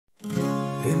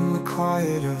In the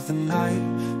quiet of the night,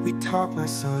 we talk, my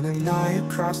son and I.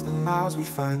 Across the miles we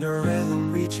find a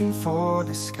rhythm, reaching for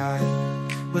the sky.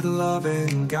 With love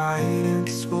and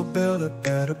guidance, we'll build a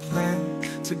better plan.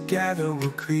 Together we'll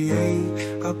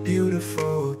create a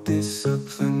beautiful,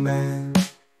 disciplined man.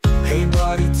 Hey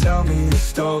buddy, tell me a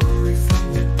story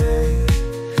from your day.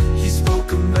 He spoke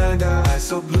command, eyes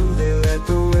so blue they led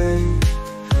the way.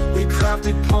 We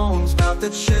crafted poems about the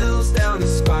chills down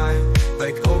his spine.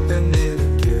 Like opening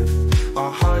a gift,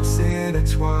 our hearts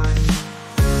intertwined.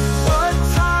 What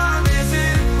time is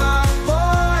it, my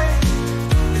boy?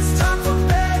 It's time for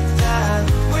bed, Dad,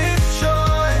 with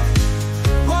joy.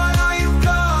 What are you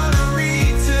gonna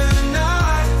read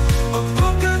tonight? A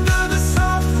book under the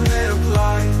soft red of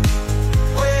light.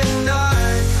 When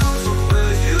night comes, what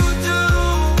will you do?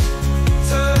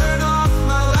 Turn off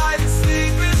my light and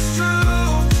sleep is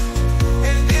true.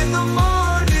 And in the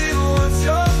morning, what's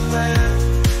your plan?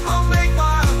 I'll make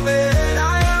my bed.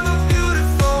 I am a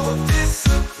beautiful,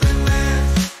 disciplined man.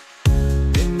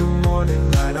 In the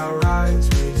morning light, I'll rise,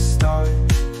 make a start.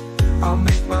 I'll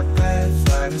make my bed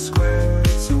flat and square.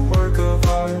 It's a work of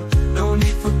art. No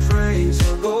need for praise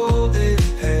or golden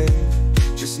pay.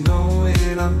 Just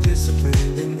knowing I'm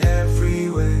disciplined in every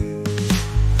way.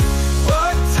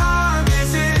 What time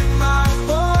is it, my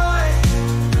boy?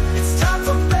 It's time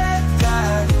for bed,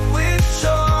 Dad, with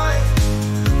joy.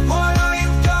 What are you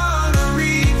gonna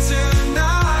read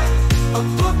tonight? A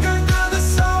book under the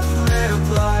soft red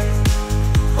of light.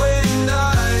 When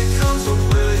night comes, what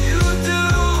will you do?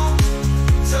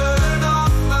 Turn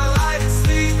off my light and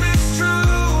sleep is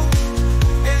true.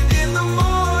 And in the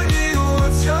morning,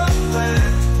 what's your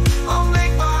plan? I'll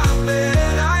make my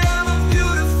bed. I am a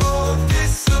beautiful,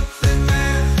 disciplined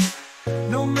man.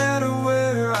 No matter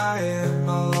where I am,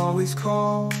 I'll always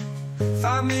call.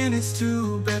 5 minutes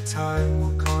to bedtime,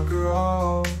 we'll conquer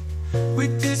all.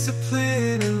 With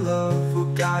discipline and love,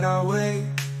 we'll guide our way.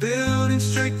 Building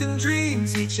strength and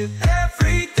dreams each and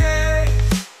every day.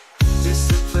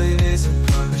 Discipline isn't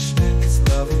punishment, it's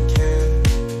love and care.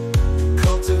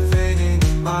 Cultivating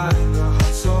a mind, a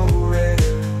heart so rare.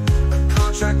 A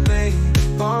contract made,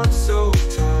 a bond so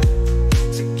tight.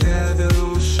 Together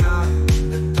we'll shine in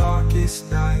the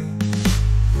darkest night.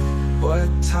 What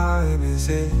time is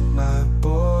it, my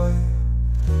boy?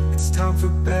 It's time for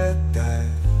bed, Dad,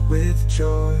 with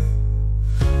joy.